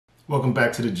Welcome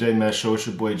back to the J-Mac Show. It's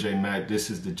your boy J-Mac. This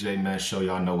is the J-Mac Show.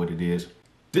 Y'all know what it is.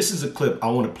 This is a clip I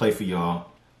want to play for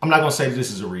y'all. I'm not going to say this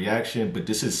is a reaction, but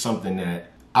this is something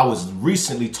that I was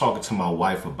recently talking to my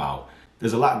wife about.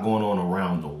 There's a lot going on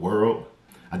around the world.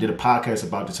 I did a podcast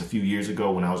about this a few years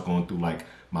ago when I was going through like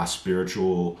my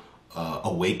spiritual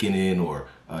awakening or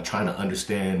trying to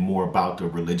understand more about the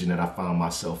religion that I found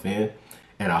myself in.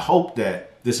 And I hope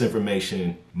that this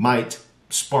information might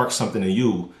spark something in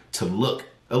you to look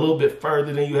a little bit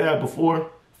further than you have before.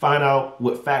 Find out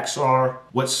what facts are,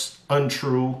 what's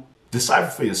untrue, decipher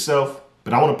for yourself.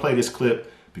 But I want to play this clip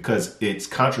because it's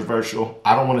controversial.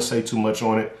 I don't want to say too much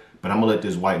on it, but I'm gonna let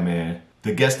this white man,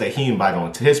 the guest that he invited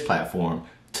onto his platform,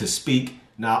 to speak.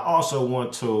 Now, I also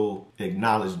want to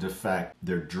acknowledge the fact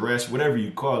their dress, whatever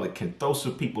you call it, can throw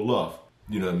some people off.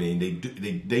 You know what I mean?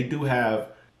 They do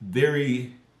have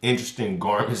very interesting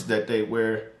garments that they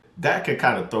wear. That can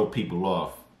kind of throw people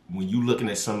off. When you looking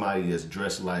at somebody that's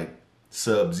dressed like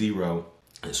Sub-Zero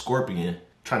and Scorpion,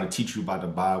 trying to teach you about the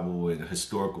Bible and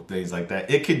historical things like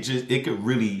that, it could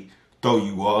really throw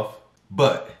you off.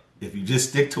 But if you just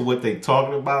stick to what they're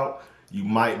talking about, you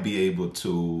might be able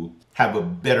to have a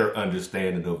better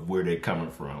understanding of where they're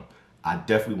coming from. I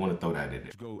definitely want to throw that in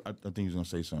there. I think he's going to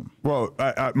say something. Well,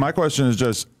 my question is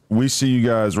just, we see you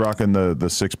guys rocking the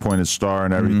six-pointed star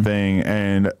and everything,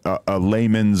 and a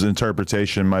layman's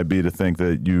interpretation might be to think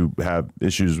that you have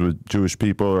issues with Jewish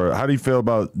people. Or how do you feel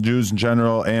about Jews in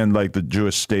general and like the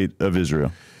Jewish state of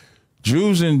Israel?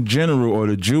 Jews in general, or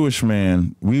the Jewish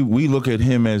man, we look at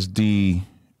him as the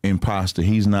imposter.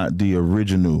 He's not the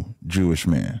original Jewish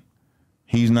man.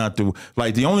 He's not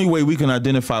the only way we can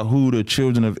identify who the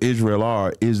children of Israel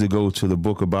are is to go to the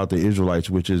book about the Israelites,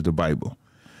 which is the Bible.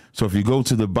 So if you go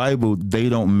to the Bible, they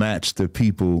don't match the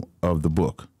people of the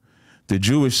book. The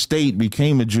Jewish state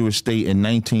became a Jewish state in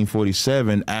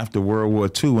 1947 after World War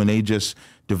II, and they just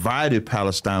divided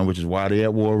Palestine, which is why they're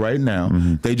at war right now.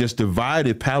 They just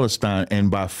divided Palestine and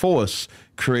by force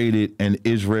created an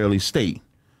Israeli state.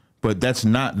 But that's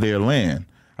not their land.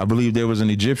 I believe there was an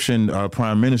Egyptian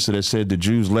prime minister that said the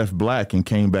Jews left black and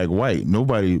came back white.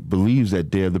 Nobody believes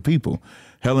that they're the people.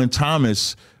 Helen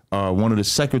Thomas, one of the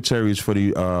secretaries for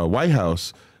the White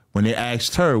House, when they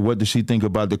asked her what does she think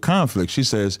about the conflict, she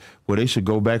says, well, they should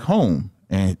go back home.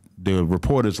 And the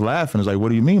reporter's laughing. It's like, what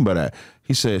do you mean by that?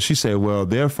 She said, well,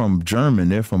 they're from Germany,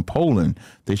 they're from Poland.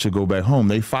 They should go back home.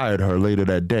 They fired her later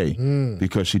that day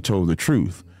because she told the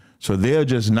truth. So they're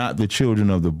just not the children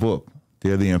of the book.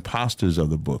 They're the imposters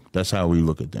of the book. That's how we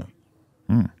look at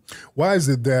them. Why is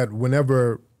it that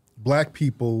whenever black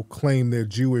people claim their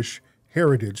Jewish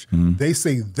heritage, they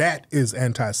say that is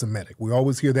anti-Semitic? We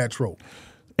always hear that trope.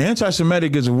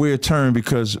 Anti-Semitic is a weird term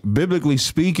because biblically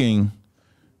speaking,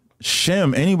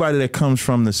 Shem, anybody that comes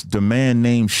from the man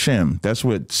named Shem, that's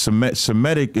what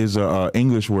Semitic is a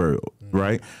English word,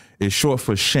 right? It's short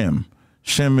for Shem.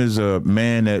 Shem is a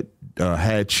man that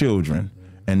had children.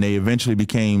 And they eventually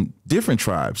became different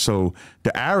tribes. So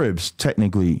the Arabs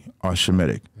technically are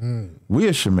Shemitic. We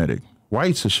are Shemitic.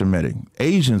 Whites are Shemitic.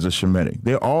 Asians are Shemitic.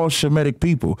 They're all Shemitic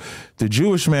people. The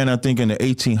Jewish man, I think in the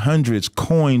 1800s,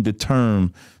 coined the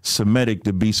term Semitic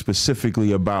to be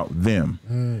specifically about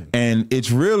them. And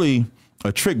it's really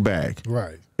a trick bag.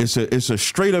 Right. It's a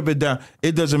straight up and down.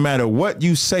 It doesn't matter what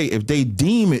you say. If they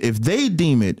deem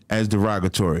it as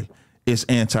derogatory, it's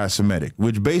anti-Semitic,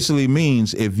 which basically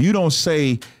means if you don't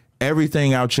say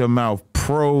everything out your mouth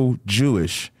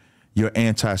pro-Jewish, you're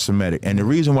anti-Semitic. And the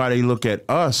reason why they look at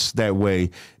us that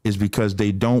way is because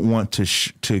they don't want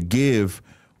to give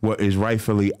what is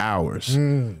rightfully ours.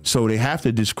 So they have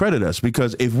to discredit us,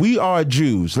 because if we are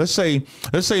Jews, let's say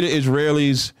the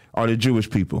Israelis are the Jewish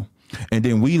people, and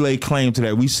then we lay claim to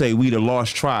that, we say we the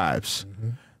lost tribes,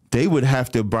 they would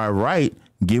have to by right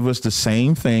give us the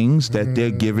same things that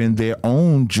they're giving their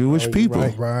own Jewish people.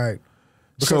 Right.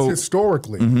 Because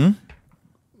historically,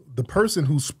 the person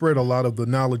who spread a lot of the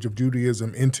knowledge of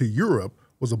Judaism into Europe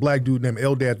was a black dude named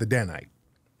Eldad the Danite.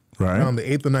 Right. Around the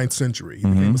 8th or 9th century, he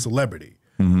became a celebrity.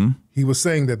 He was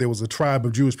saying that there was a tribe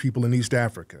of Jewish people in East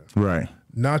Africa. Right.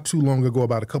 Not too long ago,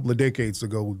 about a couple of decades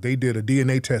ago, they did a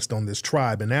DNA test on this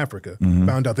tribe in Africa,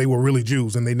 found out they were really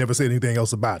Jews, and they never said anything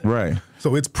else about it. Right.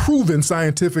 So it's proven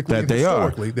scientifically that and they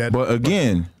historically are. that. But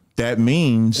again, that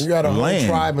means you got a whole land.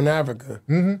 tribe in Africa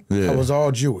that was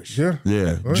all Jewish. Yeah.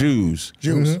 Right. Jews.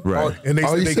 Right. And they,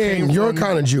 are you they saying your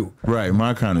kind of Jew? Right,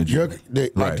 my kind of Jew.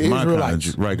 Like the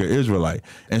Israelites. Right, the Israelite.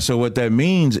 And so what that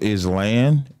means is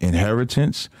land,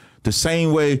 inheritance, the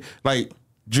same way, like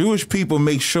Jewish people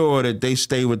make sure that they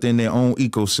stay within their own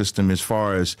ecosystem as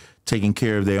far as taking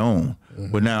care of their own.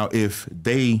 But now if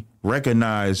they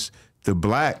recognize the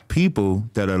black people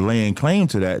that are laying claim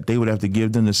to that, they would have to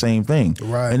give them the same thing.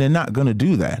 Right. And they're not going to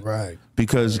do that. Right.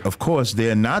 Because, of course,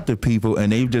 they're not the people,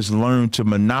 and they've just learned to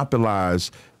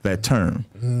monopolize that term.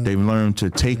 They've learned to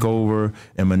take over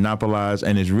and monopolize,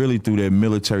 and it's really through their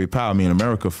military power. I mean,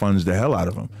 America funds the hell out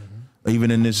of them. Even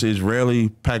in this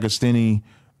Israeli-Pakistani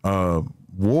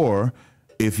war,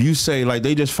 if you say, like,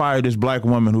 they just fired this black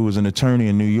woman who was an attorney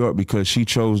in New York because she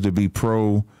chose to be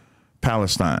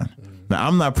pro-Palestine. Now,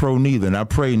 I'm not pro neither, and I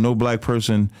pray no black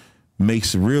person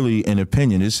makes really an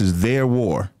opinion. This is their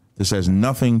war. This has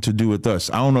nothing to do with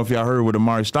us. I don't know if y'all heard what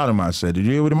Amari Stoudemire said. Did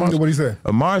you hear what Amari? What he said?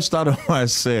 Amari Stoudemire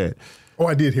said. Oh,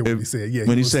 I did hear what he said. Yeah,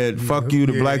 when he said, "Fuck you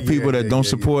to black people that don't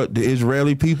support the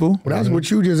Israeli people." Well, that's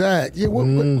what you just asked. Yeah,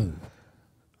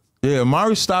 Yeah,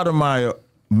 Amari Stoudemire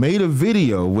made a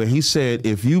video where he said,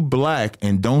 if you black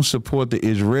and don't support the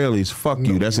Israelis, fuck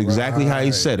you. That's exactly how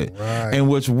he said it. Right. And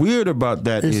what's weird about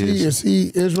that is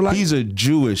he Israelite? He's a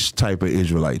Jewish type of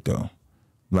Israelite, though.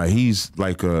 Like, he's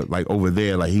like over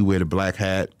there, like he wear the black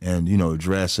hat and, you know,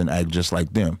 dress and act just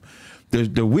like them.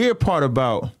 The weird part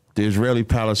about the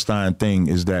Israeli-Palestine thing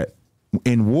is that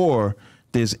in war,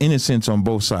 there's innocence on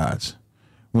both sides.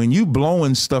 When you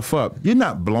blowing stuff up, you're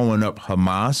not blowing up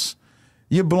Hamas.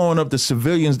 You're blowing up the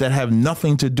civilians that have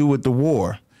nothing to do with the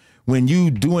war. When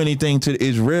you do anything to the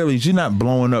Israelis, you're not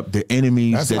blowing up the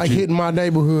enemies. That's like hitting my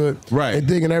neighborhood and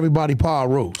thinking everybody Paul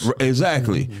Rose.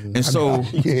 Exactly. And so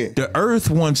the earth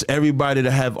wants everybody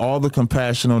to have all the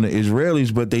compassion on the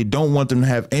Israelis, but they don't want them to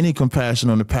have any compassion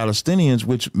on the Palestinians,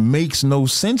 which makes no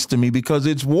sense to me because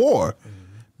it's war.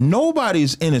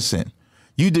 Nobody's innocent.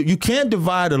 You can't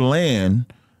divide a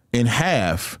land in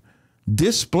half,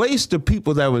 displace the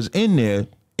people that was in there,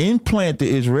 implant the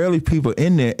Israeli people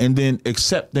in there, and then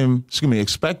expect them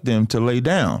to lay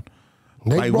down.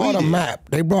 They brought a map.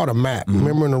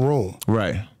 Remember, in the room.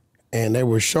 Right. And they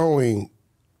were showing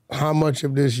how much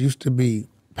of this used to be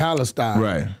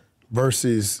Palestine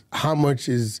versus how much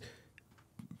is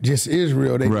just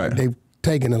Israel. They've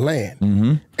taken the land.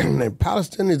 And the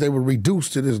Palestinians, they were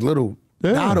reduced to this little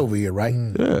dot over here, right?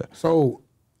 Yeah. So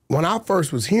when I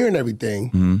first was hearing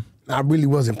everything, I really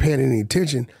wasn't paying any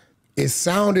attention. It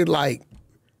sounded like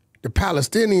the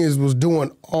Palestinians was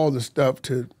doing all the stuff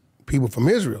to people from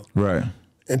Israel. Right.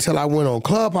 Until I went on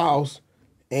Clubhouse,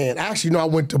 and actually, I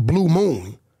went to Blue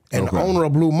Moon. And the owner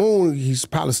of Blue Moon, he's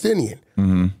Palestinian.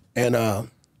 And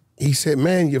he said,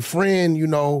 man, your friend,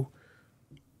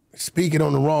 speaking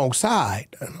on the wrong side.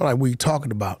 And I'm like, what are you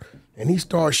talking about? And he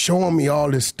started showing me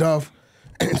all this stuff.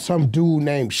 And some dude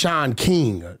named Sean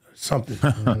King or something.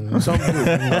 Some dude.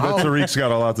 Tariq's got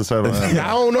a lot to say about that. I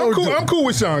don't know. I'm cool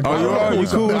with Sean King. Oh, you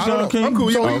cool with Sean King? I'm cool.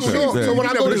 So when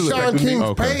I go to Sean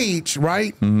King's page,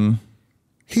 right,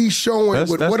 he's showing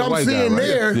what I'm seeing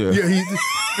there.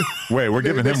 Wait, we're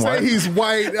giving him white? They say he's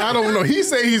white. I don't know. He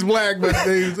say he's black, but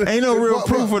ain't no real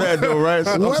proof of that, though, right?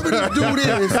 Whoever this dude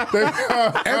is,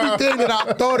 everything that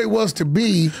I thought it was to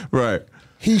be,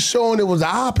 he's showing it was the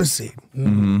opposite.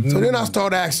 So then I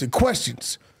started asking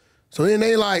questions. So then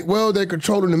they like, well, they're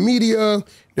controlling the media.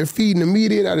 They're feeding the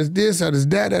media. That is this, that is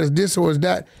that, that is this, or is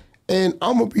that. And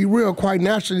I'm going to be real, quite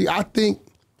naturally, I think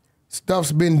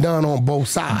stuff's been done on both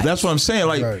sides. That's what I'm saying.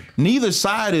 Like, neither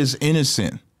side is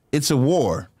innocent. It's a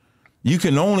war. You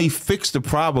can only fix the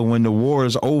problem when the war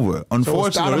is over.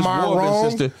 Unfortunately, so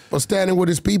wrong for standing with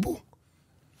his people?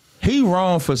 He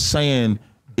wrong for saying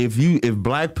if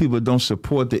black people don't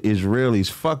support the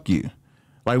Israelis, fuck you.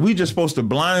 Like, we just supposed to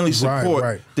blindly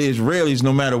support the Israelis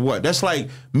no matter what. That's like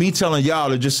me telling y'all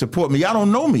to just support me. Y'all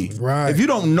don't know me. If you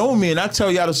don't know me and I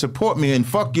tell y'all to support me and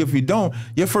fuck you if you don't,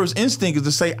 your first instinct is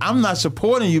to say, I'm not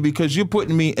supporting you because you're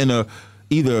putting me in a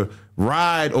either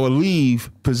ride or leave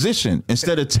position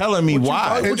instead of telling me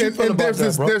why. And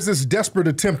there's this desperate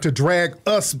attempt to drag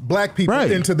us black people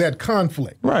into that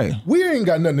conflict. We ain't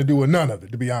got nothing to do with none of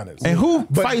it, to be honest. And who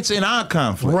fights in our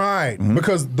conflict?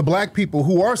 Because the black people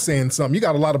who are saying something, you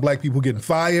got a lot of black people getting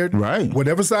fired.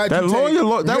 Whatever side that you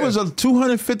lawyer, take. that was a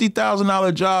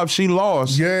 $250,000 job she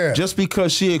lost just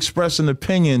because she expressed an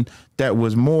opinion that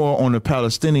was more on the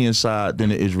Palestinian side than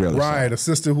the Israeli side. A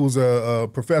sister who's a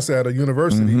professor at a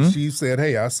university, she said,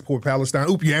 hey, I support Palestine.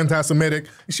 Oop, you're anti-Semitic.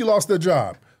 And she lost her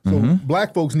job. So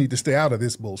black folks need to stay out of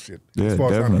this bullshit, as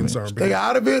far as I'm concerned. Stay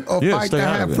out of it or fight to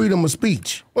have freedom of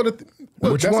speech? Well,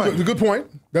 that's a good point.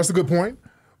 That's a good point.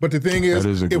 But the thing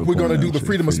is, if we're going to do the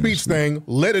freedom of speech thing,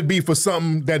 let it be for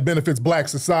something that benefits black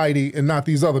society and not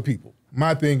these other people.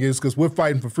 My thing is, because we're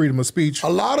fighting for freedom of speech. A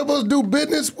lot of us do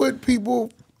business with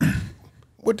people,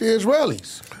 with the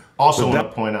Israelis. Also, I want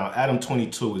to point out, Adam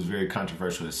 22 is very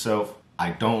controversial itself.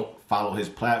 I don't follow his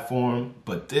platform,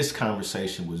 but this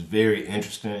conversation was very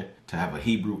interesting to have a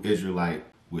Hebrew Israelite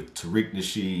with Tariq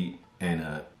Nasheed and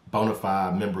a bona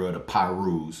fide member of the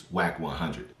Pyrus, Wack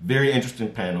 100. Very interesting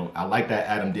panel. I like that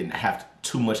Adam didn't have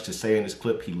too much to say in this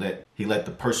clip. He let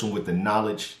the person with the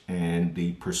knowledge and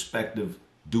the perspective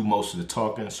do most of the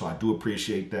talking, so I do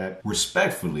appreciate that.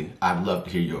 Respectfully, I'd love to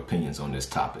hear your opinions on this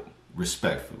topic.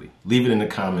 Respectfully. Leave it in the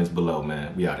comments below,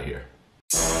 man. We out of here.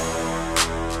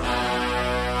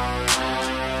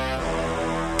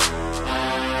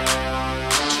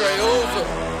 Straight over.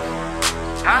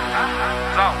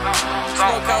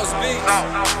 Smokehouse beats.